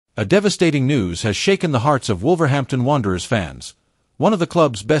A devastating news has shaken the hearts of Wolverhampton Wanderers fans. One of the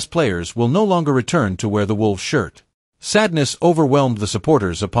club's best players will no longer return to wear the Wolves shirt. Sadness overwhelmed the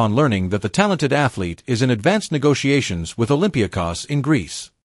supporters upon learning that the talented athlete is in advanced negotiations with Olympiakos in Greece.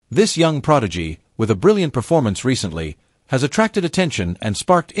 This young prodigy, with a brilliant performance recently, has attracted attention and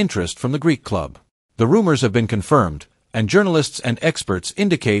sparked interest from the Greek club. The rumors have been confirmed, and journalists and experts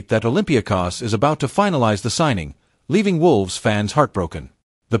indicate that Olympiakos is about to finalize the signing, leaving Wolves fans heartbroken.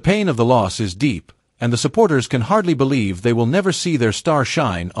 The pain of the loss is deep, and the supporters can hardly believe they will never see their star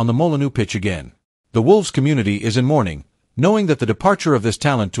shine on the Molineux pitch again. The Wolves community is in mourning, knowing that the departure of this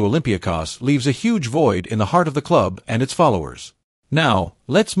talent to Olympiakos leaves a huge void in the heart of the club and its followers. Now,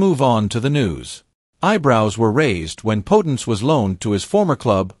 let's move on to the news. Eyebrows were raised when Podence was loaned to his former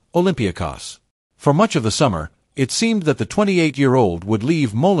club, Olympiakos. For much of the summer, it seemed that the 28-year-old would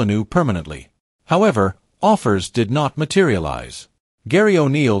leave Molineux permanently. However, offers did not materialize. Gary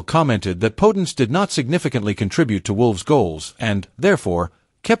O'Neill commented that Podence did not significantly contribute to Wolves' goals and, therefore,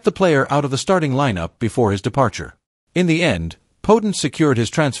 kept the player out of the starting lineup before his departure. In the end, Podence secured his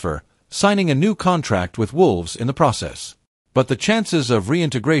transfer, signing a new contract with Wolves in the process. But the chances of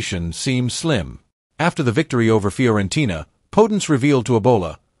reintegration seem slim. After the victory over Fiorentina, Podence revealed to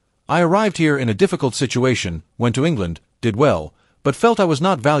Ebola, "I arrived here in a difficult situation, went to England, did well, but felt I was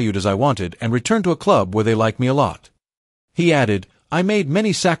not valued as I wanted and returned to a club where they like me a lot." He added, "I made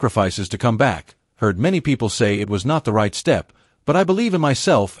many sacrifices to come back, heard many people say it was not the right step, but I believe in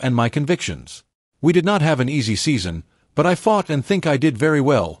myself and my convictions. We did not have an easy season, but I fought and think I did very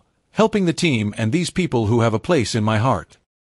well, helping the team and these people who have a place in my heart."